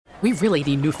We really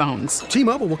need new phones.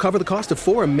 T-Mobile will cover the cost of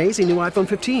 4 amazing new iPhone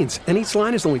 15s, and each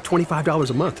line is only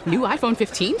 $25 a month. New iPhone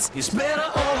 15s? It's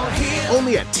better over here.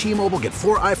 Only at T-Mobile, get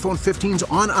 4 iPhone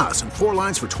 15s on us and 4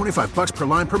 lines for $25 per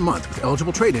line per month with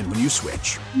eligible trade-in when you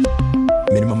switch.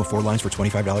 Minimum of 4 lines for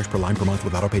 $25 per line per month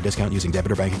with autopay discount using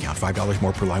debit or bank account. $5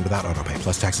 more per line without autopay,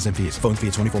 plus taxes and fees. Phone fee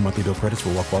at 24 monthly bill credits for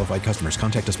well-qualified customers.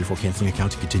 Contact us before canceling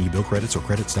account to continue bill credits or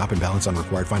credit stop and balance on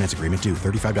required finance agreement due.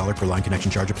 $35 per line connection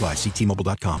charge applies. See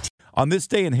T-Mobile.com. On this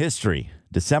day in history,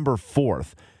 December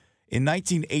 4th, in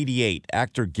 1988,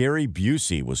 actor Gary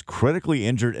Busey was critically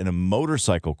injured in a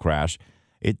motorcycle crash.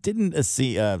 It didn't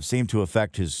seem to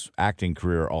affect his acting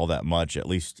career all that much, at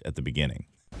least at the beginning.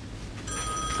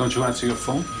 Don't you answer your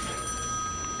phone?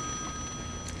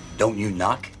 Don't you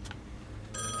knock?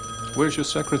 Where's your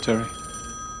secretary?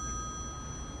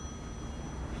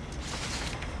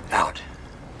 Out.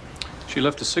 She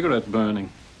left a cigarette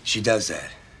burning. She does that.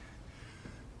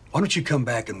 Why don't you come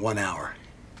back in 1 hour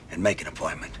and make an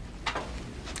appointment?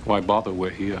 Why bother? We're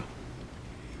here.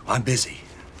 I'm busy.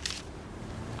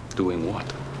 Doing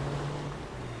what?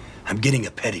 I'm getting a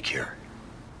pedicure.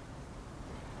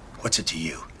 What's it to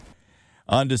you?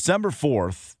 On December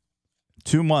 4th,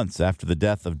 2 months after the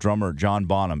death of drummer John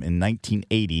Bonham in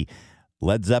 1980,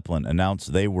 Led Zeppelin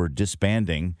announced they were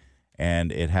disbanding,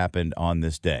 and it happened on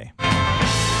this day.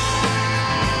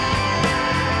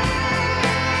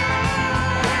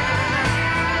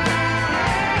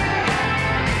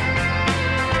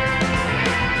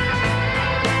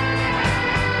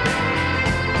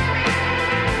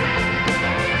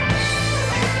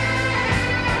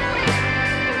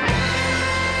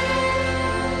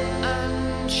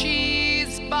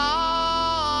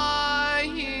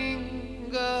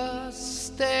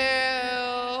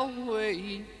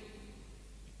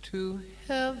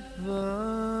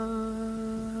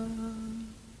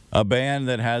 A band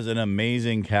that has an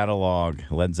amazing catalog,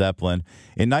 Led Zeppelin.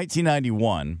 In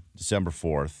 1991, December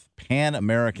 4th, Pan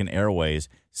American Airways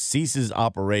ceases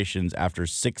operations after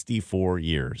 64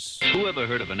 years. Who ever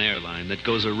heard of an airline that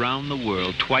goes around the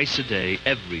world twice a day,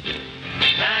 every day?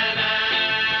 Pan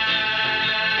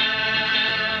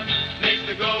Am makes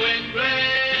the going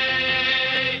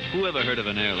great. Who ever heard of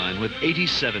an airline with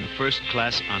 87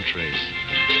 first-class entrees?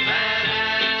 Pan Am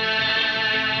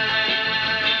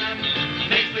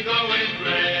makes the going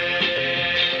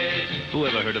great. Who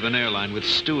ever heard of an airline with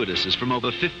stewardesses from over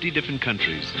 50 different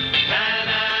countries? Pan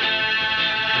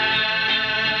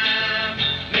Am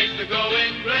makes the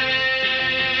going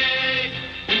great.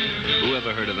 Who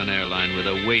ever heard of an airline with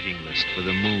a waiting list for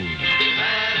the moon?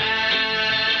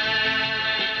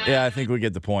 Yeah, I think we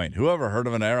get the point. Whoever heard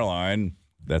of an airline,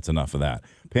 that's enough of that.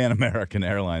 Pan American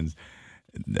Airlines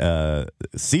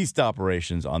ceased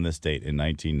operations on this date in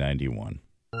 1991.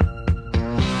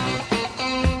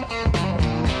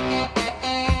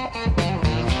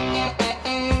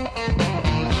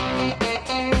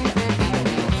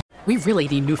 We really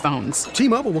need new phones.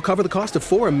 T-Mobile will cover the cost of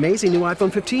 4 amazing new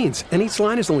iPhone 15s, and each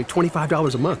line is only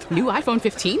 $25 a month. New iPhone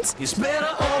 15s? It's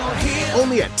better over here.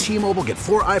 Only at T-Mobile, get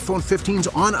 4 iPhone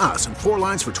 15s on us and 4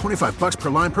 lines for $25 per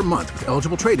line per month with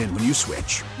eligible trade-in when you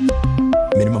switch.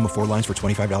 Minimum of 4 lines for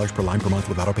 $25 per line per month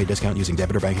with autopay discount using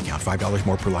debit or bank account. $5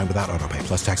 more per line without autopay,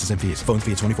 plus taxes and fees. Phone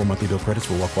fee at 24 monthly bill credits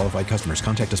for well-qualified customers.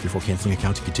 Contact us before canceling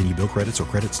account to continue bill credits or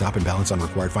credit stop and balance on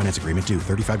required finance agreement due.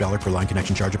 $35 per line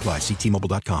connection charge applies. See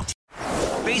T-Mobile.com.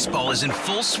 Baseball is in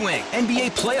full swing.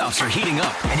 NBA playoffs are heating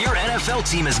up, and your NFL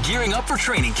team is gearing up for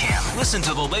training camp. Listen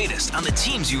to the latest on the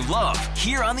teams you love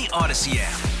here on the Odyssey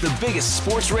app. The biggest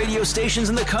sports radio stations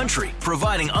in the country,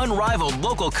 providing unrivaled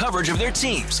local coverage of their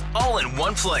teams, all in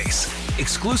one place.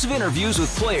 Exclusive interviews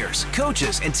with players,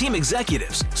 coaches, and team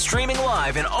executives, streaming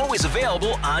live and always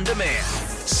available on demand.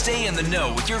 Stay in the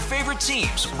know with your favorite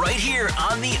teams right here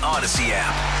on the Odyssey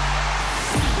app.